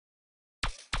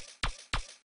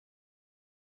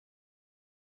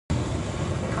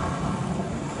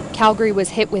Calgary was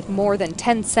hit with more than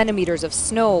 10 centimeters of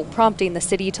snow, prompting the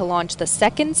city to launch the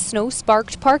second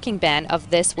snow-sparked parking ban of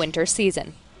this winter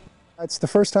season. It's the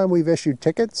first time we've issued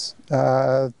tickets.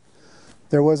 There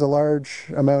was a large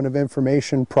amount of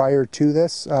information prior to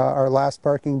this. Our last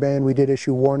parking ban, we did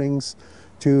issue warnings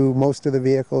to most of the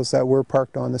vehicles that were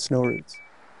parked on the snow routes.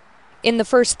 In the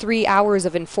first 3 hours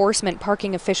of enforcement,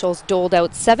 parking officials doled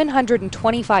out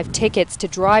 725 tickets to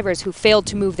drivers who failed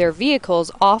to move their vehicles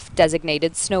off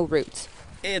designated snow routes.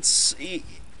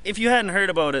 If you hadn't heard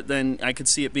about it, then I could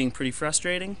see it being pretty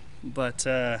frustrating, but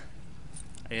I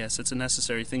guess it's a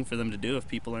necessary thing for them to do. If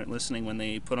people aren't listening when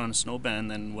they put on a snow ban,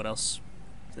 then what else?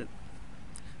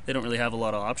 They don't really have a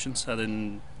lot of options other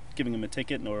than giving them a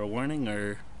ticket or a warning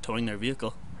or towing their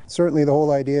vehicle. Certainly the whole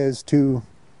idea is to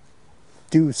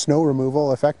do snow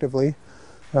removal effectively,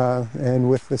 and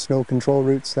with the snow control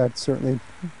routes, that's certainly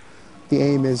the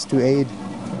aim, is to aid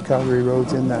Calgary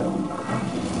roads in that.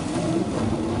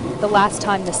 The last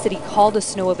time the city called a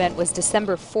snow event was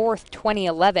December 4th,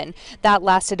 2011. That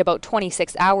lasted about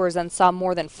 26 hours and saw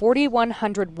more than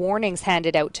 4,100 warnings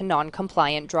handed out to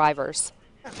non-compliant drivers.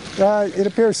 It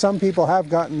appears some people have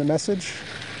gotten the message.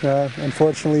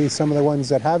 Unfortunately, some of the ones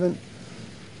that haven't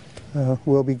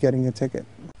will be getting a ticket.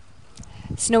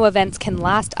 Snow events can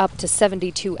last up to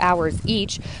 72 hours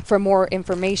each. For more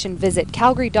information, visit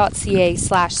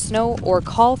calgary.ca/snow or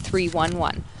call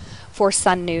 311. For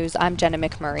Sun News, I'm Jenna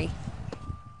McMurray.